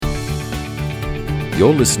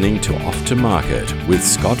You're listening to Off to Market with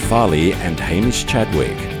Scott Farley and Hamish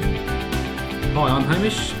Chadwick. Hi, I'm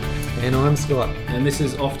Hamish. And I'm Scot. And this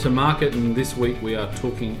is Off to Market, and this week we are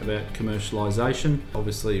talking about commercialisation.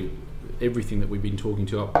 Obviously, everything that we've been talking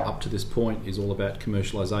to up to this point is all about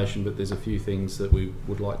commercialisation, but there's a few things that we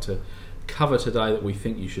would like to cover today that we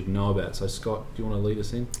think you should know about. So, Scott, do you want to lead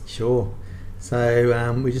us in? Sure.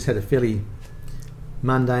 So, we just had a fairly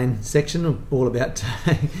mundane section all about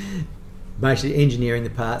basically engineering the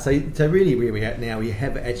part. So really where we're at now, you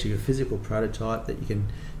have actually a physical prototype that you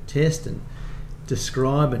can test and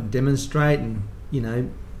describe and demonstrate and,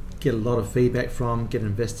 get a lot of feedback from, get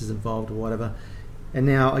investors involved or whatever. And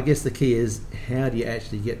now I guess the key is, how do you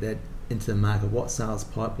actually get that into the market? What sales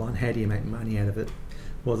pipeline? How do you make money out of it?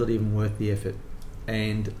 Was it even worth the effort?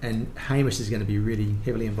 And Hamish is going to be really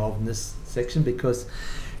heavily involved in this section, because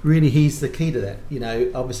really he's the key to that.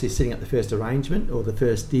 Obviously setting up the first arrangement or the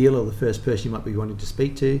first deal or the first person you might be wanting to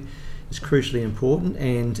speak to is crucially important.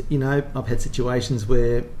 And I've had situations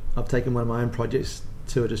where I've taken one of my own projects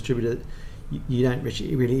to a distributor that you don't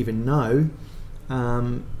really even know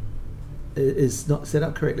is not set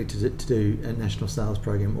up correctly to do a national sales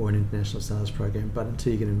program or an international sales program. But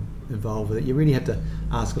until you get involved with it, you really have to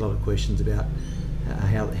ask a lot of questions about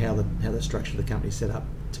how the structure of the company is set up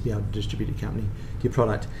to be able to distribute your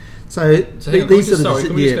product. So these sort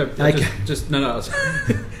of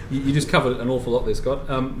you just covered an awful lot there, Scott.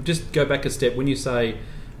 Just go back a step. When you say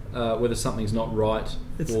whether something's not right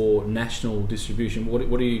for national distribution, what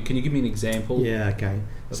do you? Can you give me an example? Yeah, okay.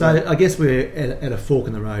 So I guess we're at a fork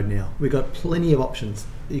in the road now. We've got plenty of options.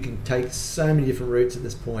 You can take so many different routes at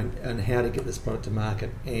this point on how to get this product to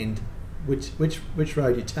market, and which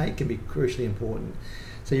road you take can be crucially important.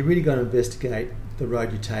 So you really got to investigate the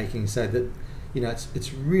road you're taking, so that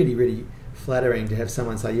it's really, really flattering to have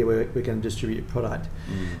someone say, yeah, we're going to distribute your product.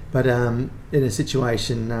 But in a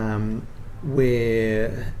situation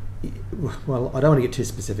where, well, I don't want to get too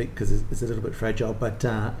specific because it's a little bit fragile, but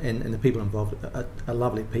and the people involved are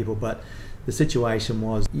lovely people, but the situation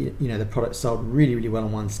was, the product sold really, really well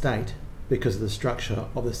in one state because of the structure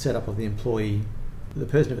of the setup of the employee. The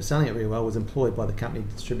person who was selling it really well was employed by the company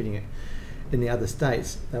distributing it. In the other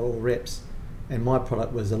states, they were all reps, and my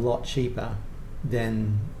product was a lot cheaper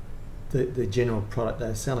than the general product they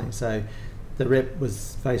were selling. So the rep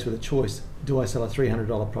was faced with a choice: do I sell a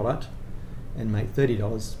 $300 product and make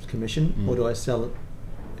 $30 commission, or do I sell it?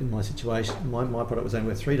 In my situation, my product was only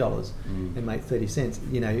worth $3 and make 30 cents.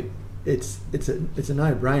 It's a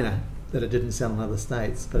no-brainer that it didn't sell in other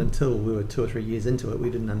states, but until we were 2 or 3 years into it, we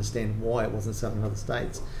didn't understand why it wasn't selling in other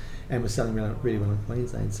states and was selling really well in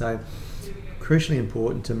Queensland. So crucially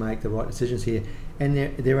important to make the right decisions here. And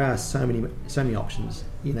there are so many options,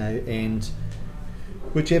 and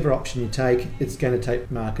whichever option you take, it's going to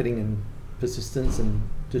take marketing and persistence and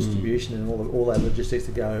distribution and all that logistics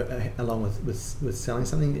to go along with selling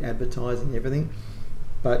something, advertising, everything.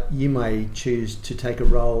 But you may choose to take a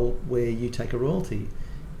role where you take a royalty,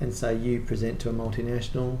 and so you present to a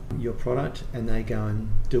multinational your product and they go and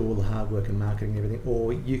do all the hard work and marketing and everything.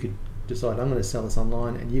 Or you could decide, I'm going to sell this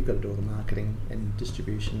online, and you've got to do all the marketing and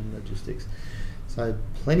distribution and logistics. So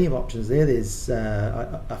plenty of options there. There's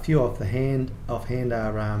a few offhand are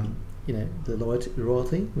the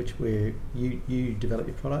royalty, which where you develop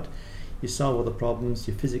your product, you solve all the problems,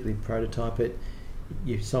 you physically prototype it,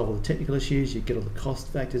 you solve all the technical issues, you get all the cost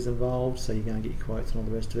factors involved, so you go and get your quotes and all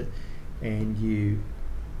the rest of it, and you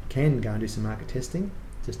can go and do some market testing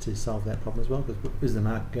just to solve that problem as well, because is the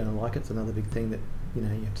market going to like it? It's another big thing that you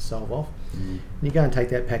have to solve off. And you go and take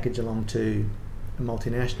that package along to a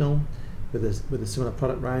multinational with a similar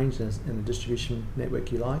product range and a distribution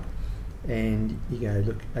network you like, and you go,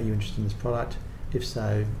 look, are you interested in this product? If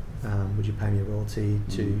so, would you pay me a royalty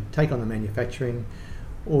to take on the manufacturing,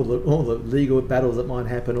 all the legal battles that might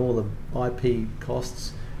happen, all the IP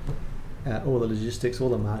costs, all the logistics, all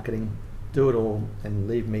the marketing, do it all and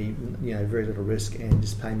leave me very little risk, and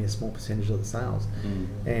just pay me a small percentage of the sales.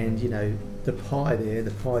 And the pie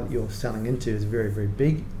that you're selling into is very, very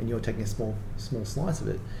big, and you're taking a small slice of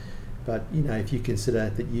it. But if you consider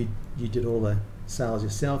that you did all the sales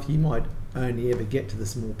yourself, you might only ever get to the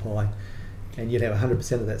small pie, and you'd have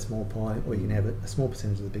 100% of that small pie, or you can have a small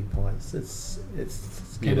percentage of the big pie. It's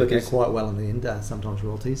can work out quite well in the end, sometimes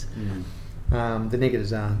royalties. The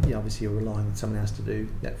negatives are, obviously you're relying on someone else to do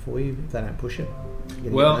that for you if they don't push it.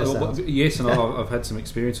 Yes, and I've had some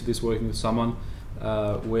experience with this, working with someone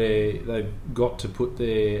where they've got to put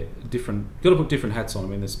different hats on. I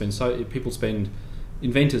mean,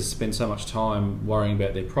 inventors spend so much time worrying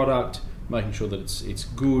about their product, making sure that it's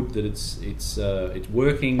good, that it's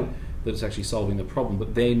working, that it's actually solving the problem.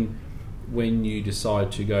 But then when you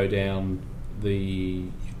decide to go down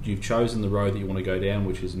you've chosen the road that you want to go down,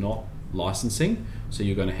 which is not licensing, so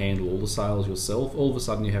you're going to handle all the sales yourself. All of a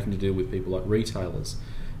sudden you're having to deal with people like retailers,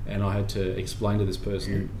 and I had to explain to this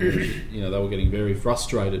person, they were getting very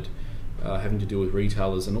frustrated having to deal with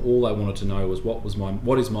retailers, and all they wanted to know was what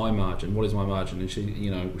is my margin, and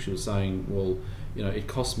she was saying, well, it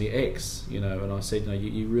costs me X, and I said, no,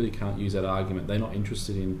 you really can't use that argument. They're not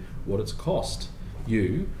interested in what it's cost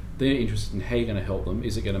you. They're interested in how you're going to help them.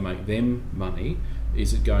 Is it going to make them money?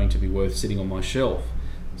 Is it going to be worth sitting on my shelf?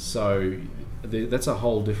 So that's a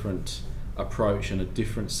whole different approach and a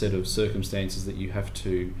different set of circumstances that you have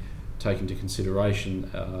to take into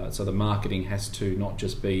consideration. So the marketing has to not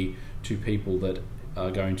just be to people that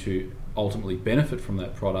are going to ultimately benefit from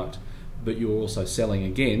that product, but you're also selling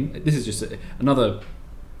again. This is just another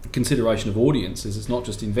consideration of audience. Is it's not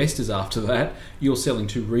just investors after that. You're selling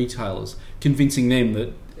to retailers, convincing them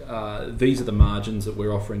that these are the margins that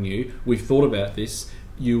we're offering you. We've thought about this.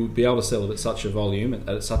 You would be able to sell it at such a volume,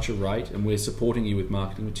 at such a rate, and we're supporting you with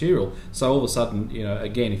marketing material. So all of a sudden,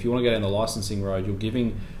 again, if you want to go down the licensing road, you're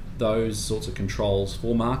giving those sorts of controls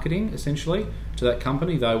for marketing, essentially, to that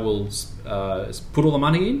company. They will put all the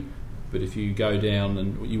money in, but if you go down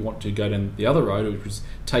and you want to go down the other road, which is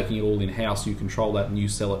taking it all in-house, you control that and you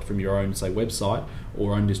sell it from your own, say, website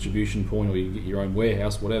or own distribution point, or you get your own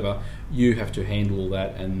warehouse, whatever, you have to handle all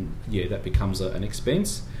that, and that becomes an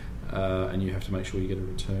expense, and you have to make sure you get a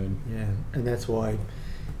return. Yeah, and that's why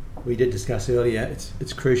we did discuss earlier,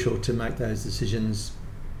 it's crucial to make those decisions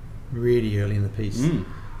really early in the piece,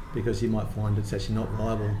 because you might find it's actually not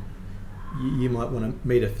viable. You might want to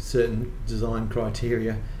meet a certain design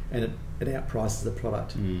criteria, and it outprices the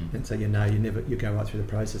product, and so you go right through the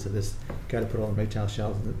process of this. Go to put it on retail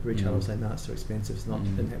shelves, and the retailer will say, "No, it's too expensive. It's not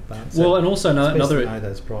in that budget." Well, and also another know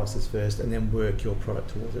those prices first, and then work your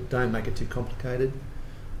product towards it. Don't make it too complicated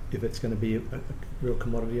if it's going to be a real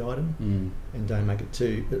commodity item, and don't make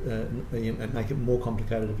it make it more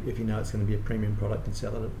complicated if you know it's going to be a premium product and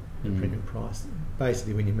sell it at a premium price.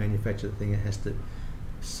 Basically, when you manufacture the thing, it has to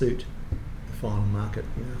suit the final market,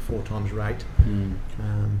 4 times rate,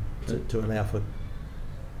 to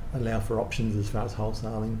allow for options as far as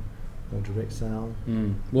wholesaling or direct sale.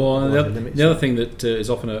 Well, the other thing that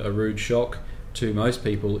is often a rude shock to most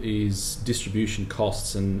people is distribution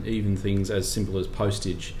costs, and even things as simple as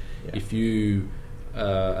postage. Yeah. If you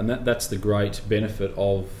and that's the great benefit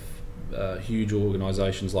of huge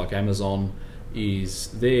organisations like Amazon, is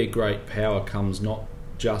their great power comes not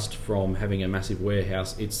just from having a massive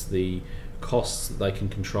warehouse, it's the costs that they can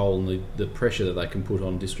control and the pressure that they can put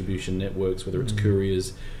on distribution networks, whether it's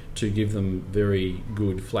couriers, to give them very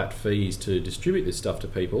good flat fees to distribute this stuff to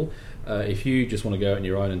people. If you just want to go out on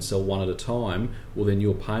your own and sell one at a time, well, then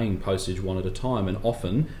you're paying postage one at a time, and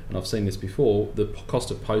often, and I've seen this before, the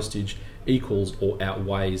cost of postage equals or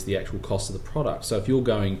outweighs the actual cost of the product. So if you're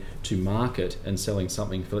going to market and selling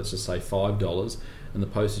something for, let's just say, $5 and the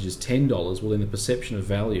postage is $10, well, then the perception of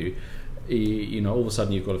value, all of a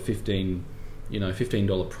sudden you've got a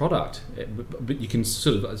 $15 product, but you can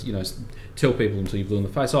sort of tell people until you're blue in the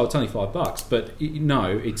face, oh, it's only $5, but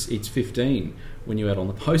no, it's 15 when you add on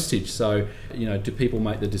the postage. So do people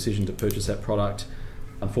make the decision to purchase that product?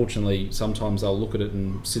 Unfortunately, sometimes they'll look at it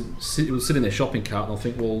and sit in their shopping cart and they'll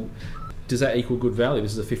think, well, does that equal good value?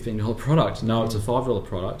 This is a $15 product. No, it's a $5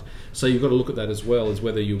 product. So you've got to look at that as well, as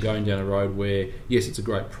whether you're going down a road where, yes, it's a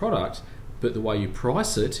great product, but the way you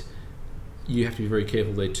price it, you have to be very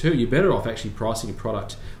careful there too. You're better off actually pricing a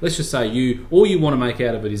product. Let's just say all you want to make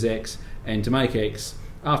out of it is X, and to make X,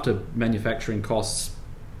 after manufacturing costs,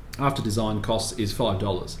 after design costs, is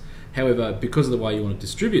 $5. However, because of the way you want to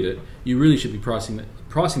distribute it, you really should be pricing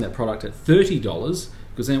that product at $30,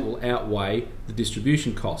 because then it will outweigh the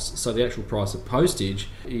distribution costs. So the actual price of postage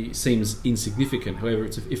seems insignificant. However,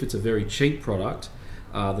 if it's a very cheap product,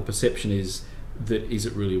 the perception is that is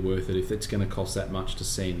it really worth it if it's going to cost that much to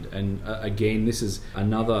send. And again, this is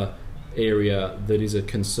another area that is a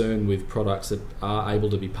concern with products that are able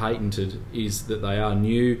to be patented, is that they are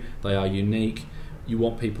new, they are unique. You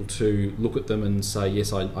want people to look at them and say,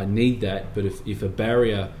 yes, I need that, but if a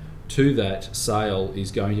barrier to that sale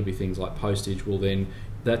is going to be things like postage, well then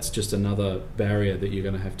that's just another barrier that you're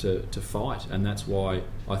going to have to fight. And that's why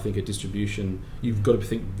I think a distribution, you've got to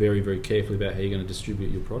think very, very carefully about how you're going to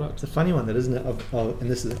distribute your product. It's a funny one, that isn't it?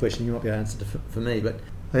 And this is a question you might be able to answer for me, but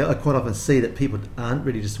I quite often see that people aren't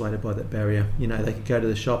really dissuaded by that barrier. They could go to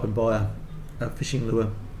the shop and buy a fishing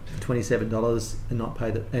lure for $27 and not pay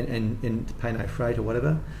and pay no freight or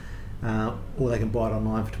whatever, or they can buy it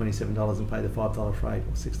online for $27 and pay the $5 freight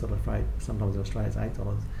or $6 freight. Sometimes in Australia it's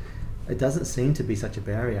 $8. It doesn't seem to be such a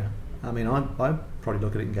barrier I mean, I probably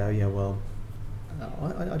look at it and go, yeah, well,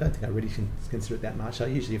 I don't think I really can consider it that much. So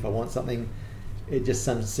usually if I want something, it just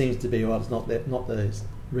seems to be, well, it's not the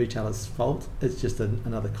retailer's fault. It's just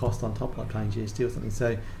another cost on top, like paying GST or something.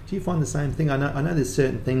 So do you find the same thing? I know there's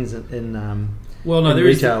certain things in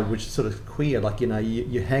retail which is sort of queer, like,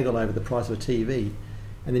 you haggle over the price of a TV,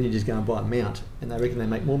 and then you just go and buy a mount, and they reckon they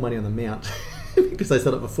make more money on the mount because they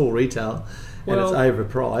sell it for full retail, and it's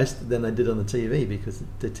overpriced than they did on the TV, because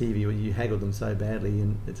the TV, you haggled them so badly,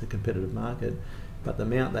 and it's a competitive market. But the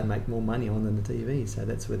mount they make more money on than the TV, so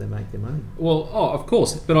that's where they make their money. Well, of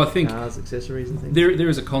course, but I think cars, accessories, and things. There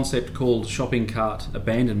is a concept called shopping cart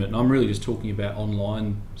abandonment, and I'm really just talking about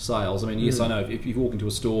online sales. I mean, yes, I know if you walk into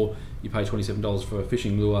a store, you pay $27 for a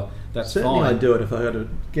fishing lure. That's certainly fine. I'd do it if I had to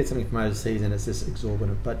get something from overseas and it's just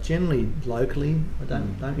exorbitant. But generally, locally, I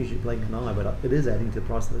don't usually blink an eye, but it is adding to the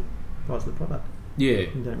price of the product. Yeah,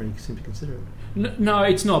 you don't really seem to consider it. No,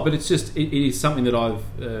 it's not. But it's just it is something that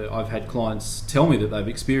I've had clients tell me that they've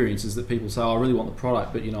experienced, is that people say, I really want the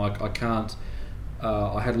product, but I can't.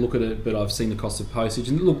 I had a look at it, but I've seen the cost of postage.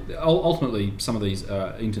 And look, ultimately, some of these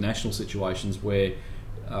international situations where,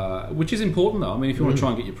 which is important though. I mean, if you want to try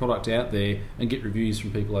and get your product out there and get reviews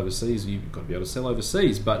from people overseas, you've got to be able to sell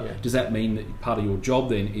overseas. But does that mean that part of your job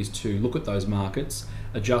then is to look at those markets,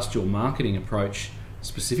 adjust your marketing approach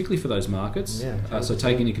specifically for those markets? So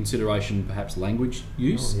take into consideration perhaps language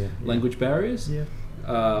use, language barriers,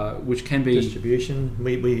 which can be distribution.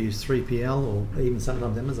 We use 3PL or even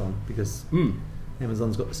sometimes Amazon, because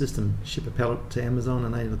Amazon's got the system, ship a pallet to Amazon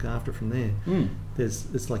and they look after it from there.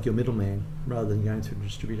 It's like your middleman rather than going through a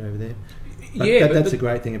distributor over there. But that's a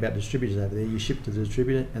great thing about distributors over there. You ship to the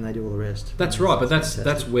distributor and they do all the rest. That's right, but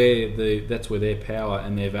that's where their power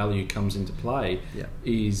and their value comes into play.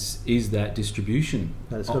 Is that distribution?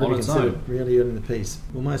 But it's got to be considered really early in the piece.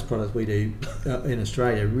 Well, most products we do in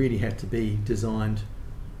Australia really have to be designed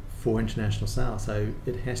for international sales, so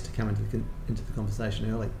it has to come into the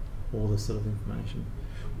conversation early. All this sort of information.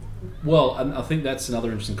 Well, and I think that's another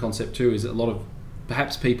interesting concept too. Is that a lot of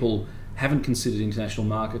perhaps people haven't considered international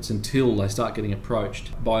markets until they start getting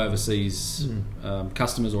approached by overseas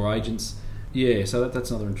customers or agents. Yeah, so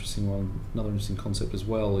that's another interesting one. Another interesting concept as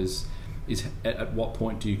well is at what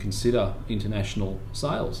point do you consider international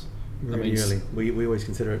sales? Really early. We always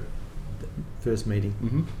consider it first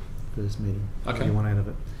meeting. First meeting. Okay. What do you want out of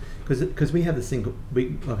it? Because we have this thing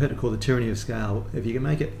I've heard it called the tyranny of scale. If you can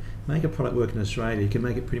make a product work in Australia, you can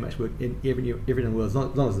make it pretty much work in every in the world, as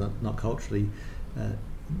long as it's not culturally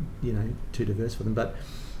too diverse for them. But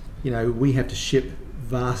we have to ship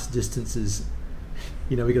vast distances.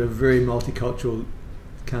 We've got a very multicultural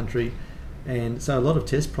country, and so a lot of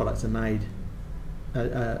test products are made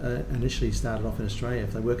initially started off in Australia.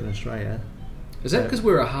 If they work in Australia, is that because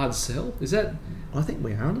we're a hard sell? Is that? I think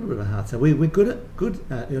we are a little bit of a hard sell. We're good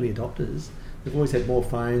early adopters. We've always had more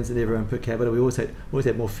phones than everyone per capita. We always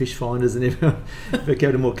had more fish finders than everyone per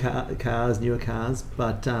capita, more cars, newer cars.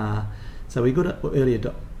 But so we're good at early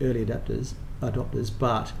adopters.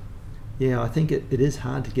 But I think it is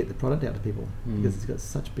hard to get the product out to people because it's got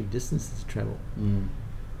such big distances to travel.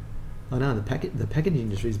 I know the packaging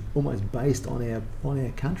industry is almost based on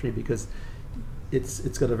our country, because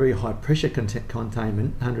it's got a very high pressure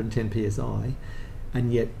containment, 110 psi,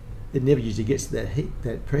 and yet it never usually gets to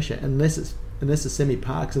that pressure unless the semi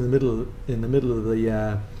parks in the middle of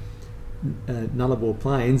the Nullarbor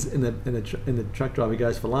Plains, and the truck driver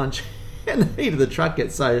goes for lunch, and the heat of the truck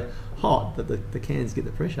gets so hot that the cans get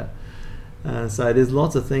the pressure. So there's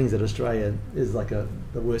lots of things that Australia is like the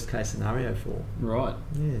worst case scenario for. Right.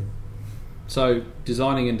 Yeah. So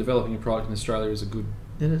designing and developing a product in Australia is a good.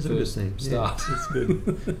 It is a good thing. Start. Yeah, it's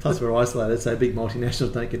good. Plus we're isolated, so big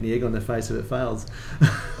multinationals don't get the egg on their face if it fails.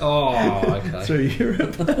 Oh, okay. Through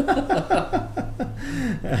Europe.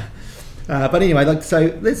 But anyway,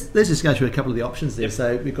 so let's just go through a couple of the options there. Yep.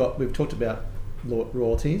 So we've talked about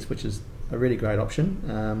royalties, which is a really great option.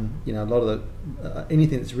 A lot of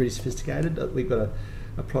anything that's really sophisticated. We've got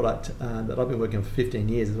a product that I've been working on for 15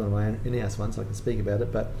 years. It's one of my in-house ones, so I can speak about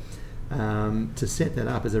it. But to set that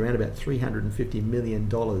up is around about $350 million.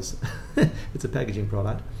 It's a packaging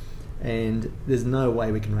product, and there's no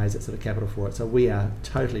way we can raise that sort of capital for it. So we are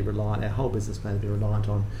totally reliant. Our whole business plan is reliant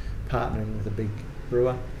on partnering with a big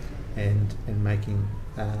brewer and making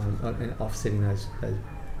and offsetting those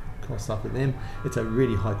costs up with them. It's a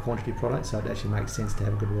really high quantity product, so it actually makes sense to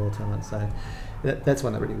have a good royalty on it. So that's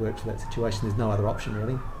one that really works for that situation. There's no other option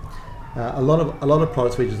really. A lot of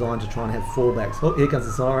products we designed to try and have fallbacks. Oh, here comes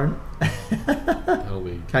the siren.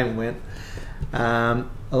 Came and went. A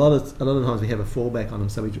lot of times we have a fallback on them,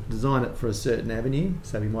 so we design it for a certain avenue.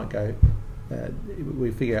 So we might go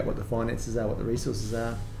we figure out what the finances are, what the resources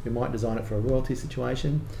are. We might design it for a royalty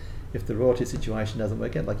situation. If the royalty situation doesn't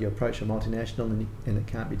work out, like you approach a multinational and it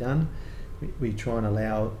can't be done, we try and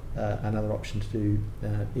allow another option to do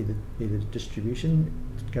either distribution,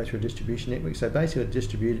 to go through a distribution network. So basically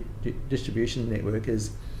a distribution network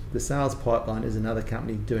is the sales pipeline is another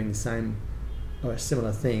company doing the same or a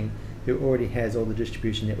similar thing who already has all the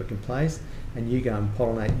distribution network in place, and you go and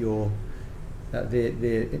pollinate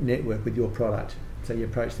their network with your product. So you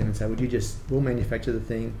approach them and say, we'll manufacture the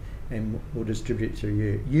thing and we'll distribute it through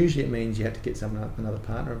you. Usually it means you have to get another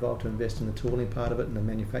partner involved to invest in the tooling part of it and the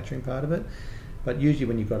manufacturing part of it. But usually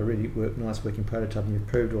when you've got a really nice working prototype and you've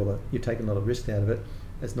proved you've taken a lot of risk out of it,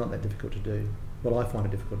 it's not that difficult to do. Well, I find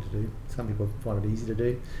it difficult to do. Some people find it easy to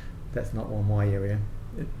do. That's not my area.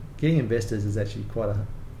 Getting investors is actually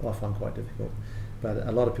I find quite difficult. But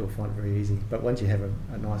a lot of people find it very easy. But once you have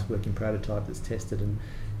a nice working prototype that's tested and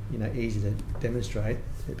easy to demonstrate,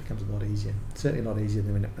 it becomes a lot easier. Certainly a lot easier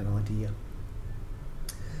than an idea.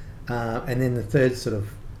 And then the third sort of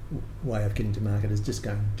way of getting to market is just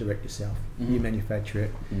going direct yourself. Mm-hmm. You manufacture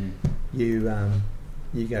it. Mm-hmm.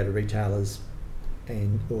 You go to retailers,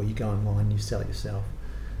 or you go online and you sell it yourself.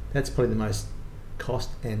 That's probably the most cost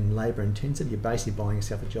and labour intensive. You're basically buying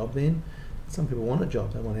yourself a job then. Some people want a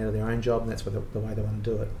job. They want out of their own job, and that's the way they want to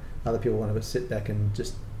do it. Other people want to sit back and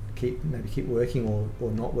just keep working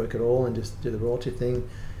or not work at all and just do the royalty thing.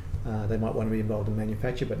 They might want to be involved in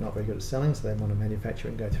manufacture but not very good at selling, so they want to manufacture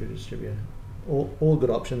and go through a distributor. All good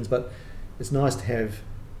options, but it's nice to have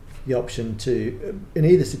the option to, in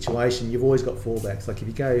either situation, you've always got fallbacks. Like if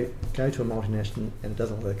you go to a multinational and it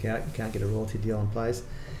doesn't work out, you can't get a royalty deal in place,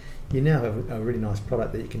 you now have a really nice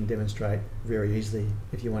product that you can demonstrate very easily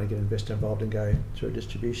if you want to get an investor involved and go through a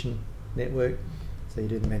distribution network. So you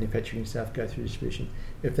do the manufacturing yourself, go through distribution.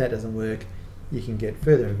 If that doesn't work, you can get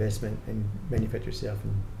further investment and manufacture yourself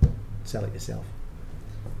and sell it yourself.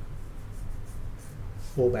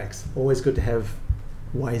 Fallbacks. Always good to have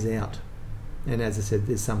ways out. And as I said,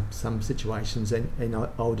 there's some situations, and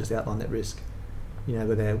I'll just outline that risk.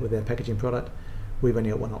 With our packaging product, we've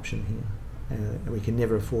only got one option here. And we can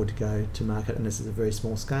never afford to go to market unless it's a very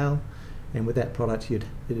small scale. And with that product,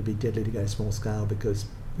 it'd be deadly to go small scale, because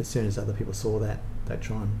as soon as other people saw that, they'd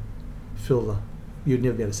try and you'd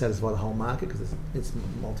never be able to satisfy the whole market, because it's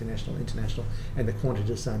multinational, international, and the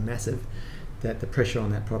quantity is so massive that the pressure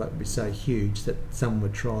on that product would be so huge that someone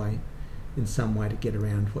would try in some way to get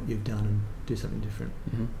around what you've done and do something different,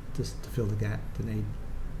 mm-hmm. just to fill the gap, the need.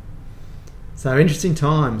 So interesting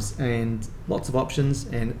times and lots of options,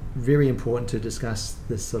 and very important to discuss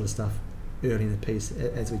this sort of stuff early in the piece,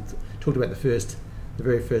 as we talked about the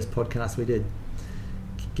very first podcast we did.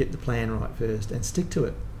 Get the plan right first and stick to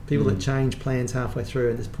it. People that change plans halfway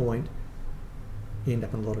through at this point end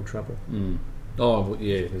up in a lot of trouble. Mm. Oh well,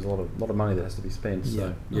 yeah, there's a lot of money that has to be spent. Yeah.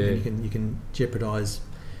 So yeah, I mean, you can jeopardise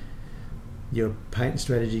your patent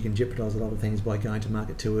strategy. You can jeopardise a lot of things by going to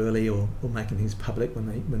market too early, or making things public when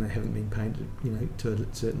they haven't been patented, to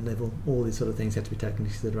a certain level. All these sort of things have to be taken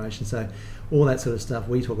into consideration. So all that sort of stuff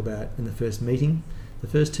we talk about in the first meeting. The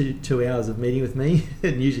first two hours of meeting with me,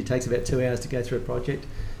 it usually takes about 2 hours to go through a project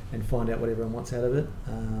and find out what everyone wants out of it.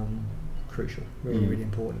 Crucial, really, really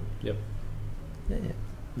important. Yep. Yeah.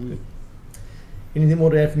 Good. Anything more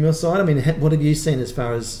to add from your side? I mean, what have you seen as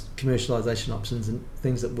far as commercialisation options and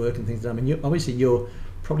things that work and things that I mean? You're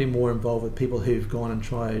probably more involved with people who've gone and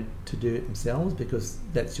tried to do it themselves, because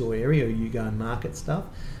that's your area, or you go and market stuff.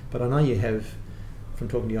 But I know you have, from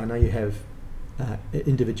talking to you, I know you have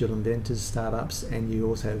individual inventors, startups, and you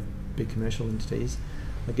also have big commercial entities.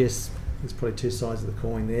 I guess there's probably two sides of the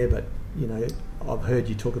coin there, but I've heard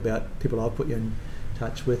you talk about people I've put you in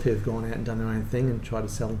touch with who've gone out and done their own thing and tried to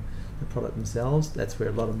sell the product themselves. That's where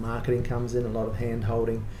a lot of marketing comes in, a lot of hand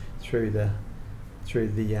holding through the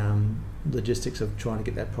logistics of trying to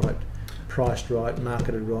get that product priced right,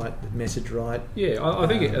 marketed right, the message right. Yeah, I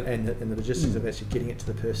think and the logistics of actually getting it to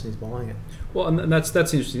the person who's buying it. Well, and that's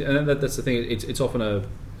interesting, and that's the thing. It's often a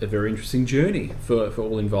very interesting journey for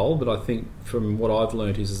all involved. But I think from what I've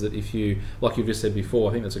learned is that if you, like you've just said before,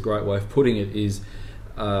 I think that's a great way of putting it. Is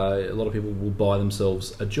a lot of people will buy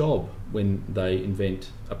themselves a job when they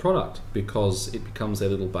invent a product, because it becomes their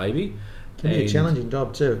little baby. It can be a challenging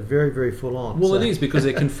job too, very, very full on. Well, it is, because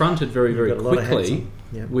they're confronted very, very quickly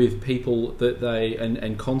with people that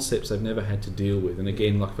and concepts they've never had to deal with. And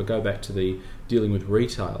again, like if I go back to the dealing with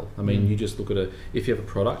retail, I mean, you just look at if you have a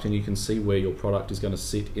product and you can see where your product is going to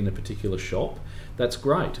sit in a particular shop, that's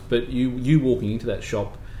great. But you walking into that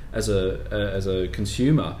shop as a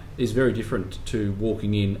consumer is very different to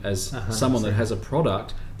walking in as someone that has a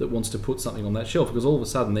product that wants to put something on that shelf, because all of a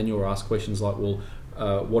sudden then you're asked questions like, well,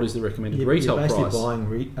 what is the recommended retail price? You're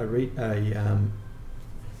basically buying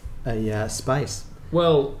a space.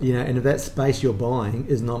 Well, and if that space you're buying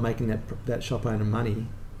is not making that shop owner money,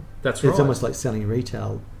 that's right. It's almost like selling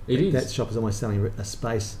retail. It is. That shop is almost selling a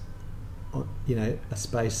space. A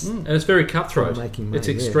space. And it's very cutthroat. Making money. It's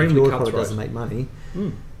extremely if your cutthroat. Product doesn't make money,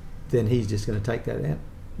 then he's just going to take that out,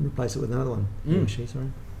 and replace it with another one. He or she,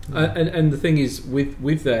 sorry. And the thing is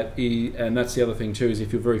with that, and that's the other thing too, is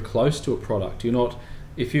if you're very close to a product, you're not.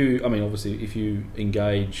 If you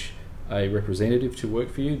engage a representative to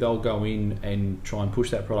work for you, they'll go in and try and push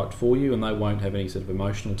that product for you, and they won't have any sort of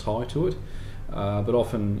emotional tie to it. But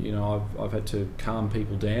often, I've had to calm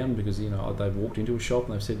people down because they've walked into a shop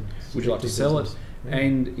and they've said, "Would you like to sell it?" Yeah.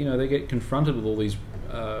 And they get confronted with all these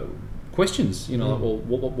questions. Like, well,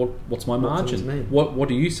 what's my margin? What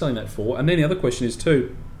are you selling that for? And then the other question is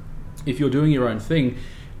too, if you're doing your own thing,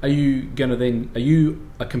 are you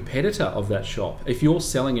a competitor of that shop? If you're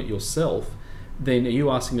selling it yourself, then are you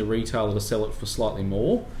asking the retailer to sell it for slightly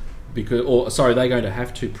more? Are they going to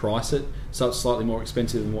have to price it so it's slightly more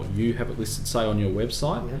expensive than what you have it listed, say, on your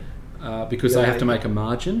website? Because they have to make a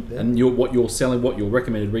margin, and what you're selling, what your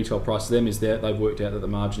recommended retail price to them is there. They've worked out that the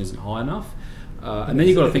margin isn't high enough, and then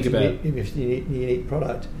you've got to think about if you need unique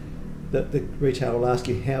product. The retailer will ask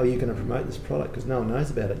you, how are you going to promote this product, because no one knows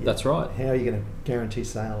about it yet. That's right. How are you going to guarantee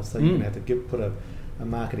sales? So you're going to have to put a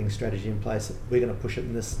marketing strategy in place. We're going to push it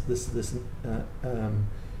in this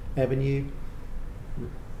avenue,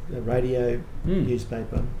 radio,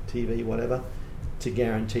 newspaper, TV, whatever, to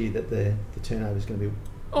guarantee that the turnover is going to be.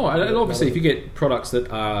 And obviously, if you get products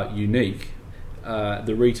that are unique,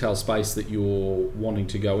 the retail space that you're wanting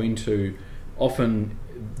to go into, often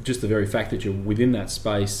just the very fact that you're within that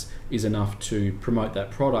space is enough to promote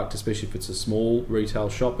that product, especially if it's a small retail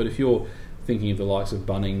shop. But if you're thinking of the likes of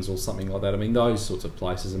Bunnings or something like that, those sorts of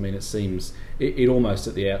places, it seems, it almost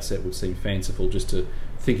at the outset would seem fanciful just to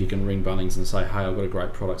think you can ring Bunnings and say, hey, I've got a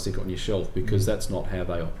great product, stick it on your shelf, because that's not how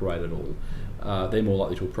they operate at all. They're more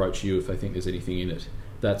likely to approach you if they think there's anything in it.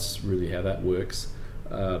 That's really how that works.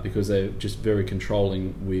 Because they're just very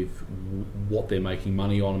controlling with what they're making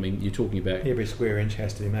money on. You're talking about every square inch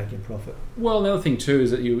has to be making profit. Well, another thing too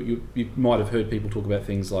is that you might have heard people talk about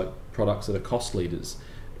things like products that are cost leaders.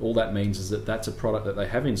 All that means is that that's a product that they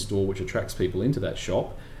have in store which attracts people into that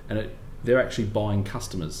shop, and they're actually buying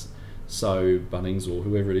customers. So Bunnings or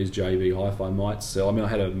whoever it is, JB Hi-Fi, might sell. I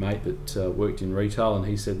had a mate that worked in retail, and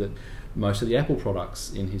he said that most of the Apple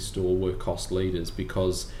products in his store were cost leaders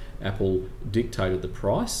because Apple dictated the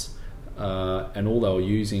price, and all they were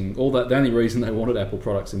using, the only reason they wanted Apple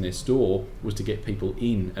products in their store was to get people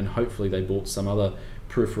in, and hopefully they bought some other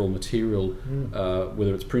peripheral material,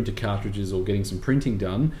 whether it's printer cartridges or getting some printing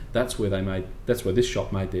done. That's where this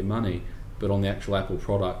shop made their money. But on the actual Apple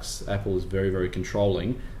products, Apple is very, very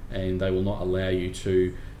controlling, and they will not allow you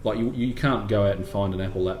to, you can't go out and find an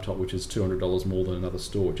Apple laptop which is $200 more than another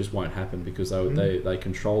store. It just won't happen because they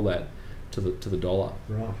control that to the dollar.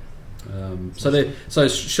 Right. So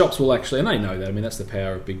shops will actually, and they know that. That's the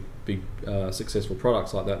power of big successful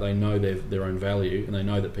products like that. They know their own value, and they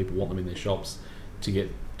know that people want them in their shops to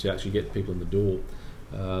actually get people in the door.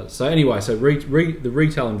 The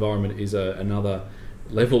retail environment is another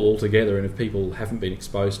level altogether, and if people haven't been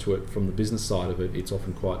exposed to it from the business side of it, it's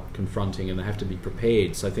often quite confronting, and they have to be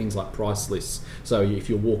prepared. So things like price lists. So if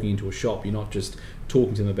you're walking into a shop, you're not just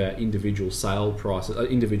talking to them about individual sale prices,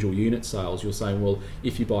 individual unit sales. You're saying, well,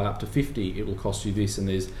 if you buy up to 50, it will cost you this, and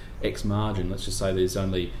there's X margin. Let's just say there's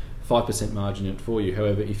only 5% margin in it for you.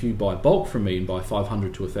 However, if you buy bulk from me and buy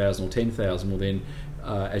 500 to 1,000 or 10,000, well then,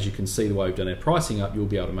 as you can see the way we've done our pricing up, you'll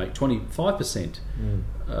be able to make 25%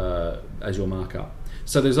 as your markup.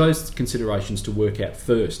 So there's those considerations to work out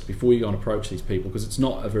first before you go and approach these people, because it's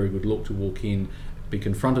not a very good look to walk in, be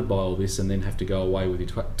confronted by all this, and then have to go away with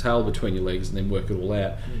your tail between your legs and then work it all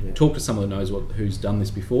out. Yeah. Talk to someone that knows who's done this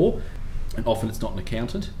before, and often it's not an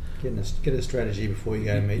accountant. Get a strategy before you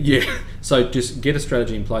go and meet. Yeah, so just get a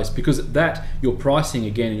strategy in place, because your pricing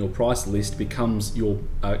again and your price list becomes your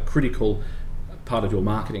critical part of your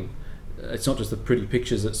marketing. It's not just the pretty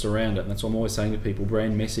pictures that surround it, and that's what I'm always saying to people.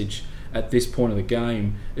 Brand message at this point of the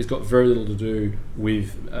game has got very little to do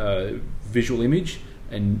with visual image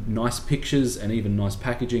and nice pictures and even nice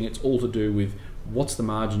packaging. It's all to do with what's the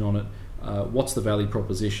margin on it, what's the value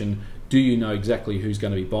proposition, do you know exactly who's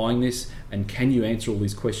going to be buying this, and can you answer all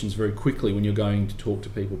these questions very quickly when you're going to talk to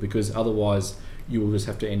people, because otherwise you will just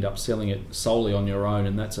have to end up selling it solely on your own,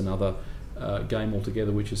 and that's another game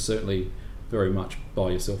altogether, which is certainly very much buy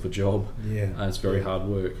yourself a job. Yeah, it's very hard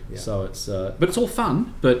work. Yeah. So it's but it's all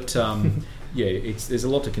fun. But there's a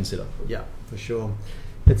lot to consider. Yeah, for sure.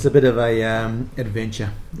 It's a bit of a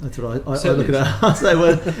adventure. That's what I look at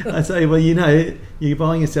it. I say, well, you're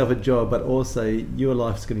buying yourself a job, but also your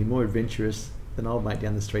life's going to be more adventurous than old mate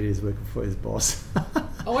down the street who's working for his boss.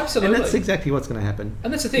 Oh, absolutely. And that's exactly what's going to have to happen.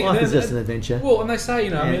 And that's the thing. Life is just an adventure. Well, and they say,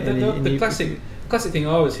 the classic thing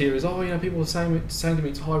I always hear is, people are saying to me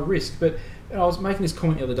it's high risk. But I was making this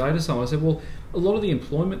comment the other day to someone. I said, well, a lot of the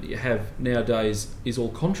employment that you have nowadays is all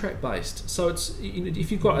contract based. So it's if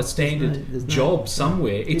you've got a standard job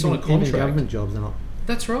somewhere, it's on a contract. Even government jobs are not.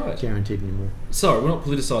 That's right. Guaranteed anymore. Sorry, we're not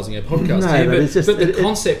politicising our podcast here, but the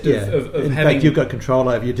concept of in having... fact, you've got control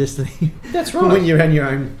over your destiny. That's right. When you run your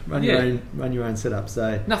own setup.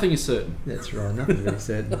 So nothing is certain. That's right. Nothing's really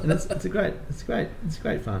certain, and it's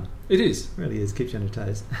great fun. It is. It really is. Keeps you on your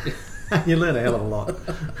toes. You learn a hell of a lot.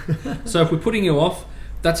 So if we're putting you off,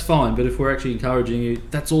 that's fine, but if we're actually encouraging you,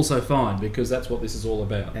 that's also fine, because that's what this is all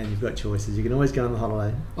about. And you've got choices. You can always go on the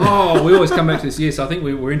holiday. Oh, we always come back to this. Yes, I think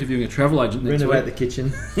we're interviewing a travel agent next week. Renovate the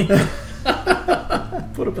kitchen.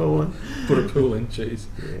 Put a pool in. Jeez.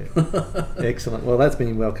 Yeah. Excellent. Well, that's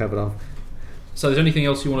been well covered off. So is there anything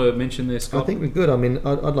else you want to mention there, Scott? I think we're good. I mean,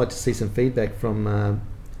 I'd like to see some feedback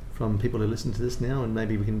from people who listen to this now, and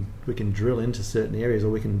maybe we can drill into certain areas,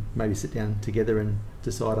 or we can maybe sit down together and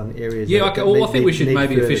decide on areas. Yeah, I think we should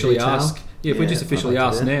maybe officially ask. Yeah, if we just officially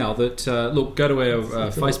ask now that look, go to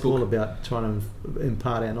our Facebook. It's all about trying to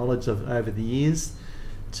impart our knowledge of over the years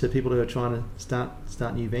to people who are trying to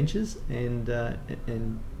start new ventures and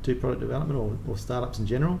do product development or startups in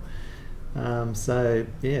general. So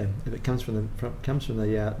yeah, if it comes from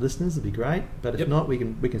the listeners, it'd be great. But if not, we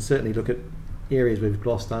can certainly look at areas we've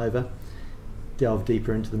glossed over, delve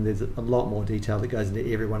deeper into them. There's a lot more detail that goes into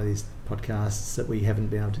every one of these podcasts that we haven't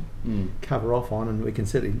been able to cover off on, and we can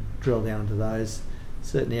certainly drill down into those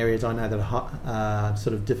certain areas. I know that are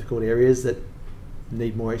sort of difficult areas that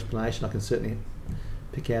need more explanation. I can certainly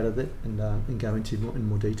pick out of it and go into in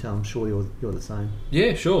more detail. I'm sure you're the same.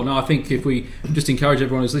 Yeah, sure. No, I think if we just encourage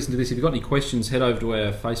everyone who's listening to this, if you've got any questions, head over to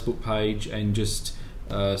our Facebook page and just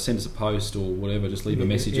send us a post or whatever. Just leave a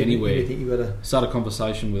message anywhere. Start a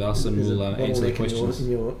conversation with us, and we'll answer the questions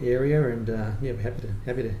in your area. And we're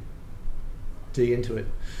happy to dig into it.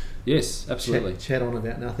 Yes, absolutely. Chat on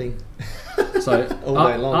about nothing. So all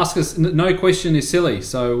day long. Ask us. No question is silly.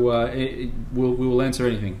 So we will answer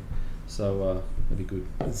anything. So that'd be good.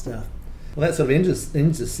 Good stuff. Well, that sort of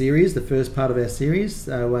ends the series, the first part of our series.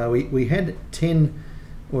 So we had 10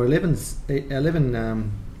 or 11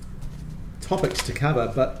 topics to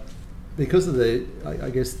cover, but because of the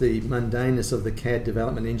mundaneness of the CAD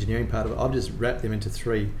development engineering part of it, I've just wrapped them into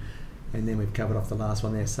 3, and then we've covered off the last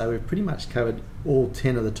one there. So we've pretty much covered all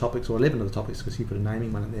 10 of the topics, or 11 of the topics, because you put a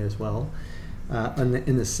naming one in there as well,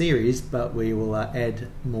 in the series, but we will add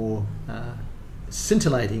more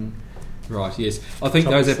scintillating. Right, yes. I think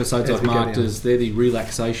those episodes I've marked as they're the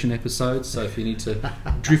relaxation episodes, so if you need to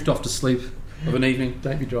drift off to sleep of an evening.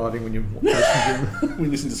 Don't be driving when you're watching. We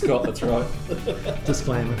listen to Scott, that's right.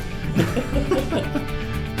 Disclaimer.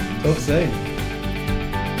 Talk soon.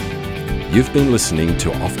 You've been listening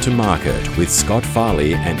to Off to Market with Scott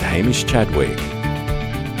Farley and Hamish Chadwick.